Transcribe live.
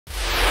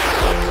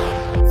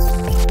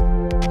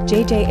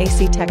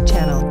JJ.A.C Tech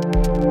Channel.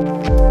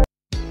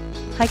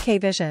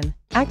 HIKVISION.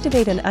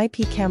 Activate an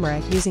IP camera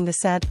using the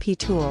SADP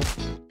tool.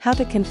 How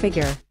to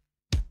configure.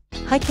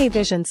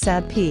 HIKVISION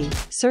SADP,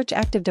 Search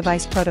Active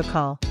Device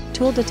Protocol,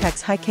 tool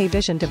detects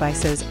HIKVISION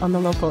devices on the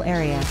local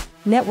area,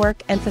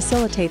 network and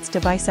facilitates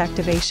device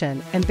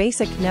activation and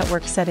basic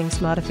network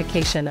settings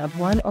modification of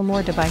one or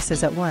more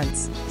devices at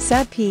once.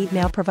 SADP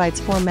now provides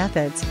 4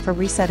 methods for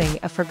resetting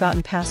a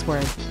forgotten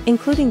password,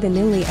 including the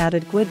newly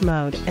added GUID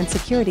mode and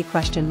security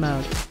question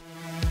mode.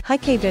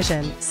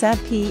 HIKVISION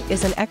SADP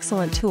is an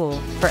excellent tool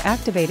for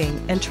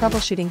activating and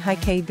troubleshooting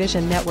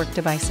HIKVISION network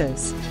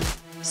devices.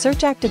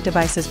 Search Active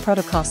Devices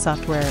Protocol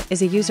software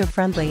is a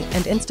user-friendly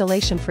and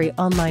installation-free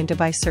online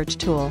device search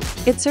tool.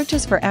 It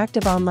searches for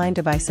active online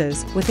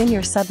devices within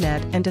your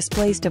subnet and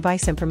displays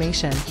device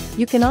information.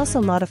 You can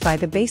also modify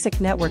the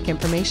basic network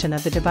information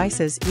of the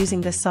devices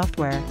using this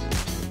software.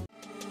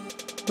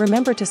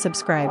 Remember to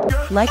subscribe,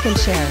 like and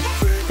share.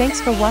 Thanks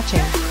for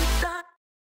watching.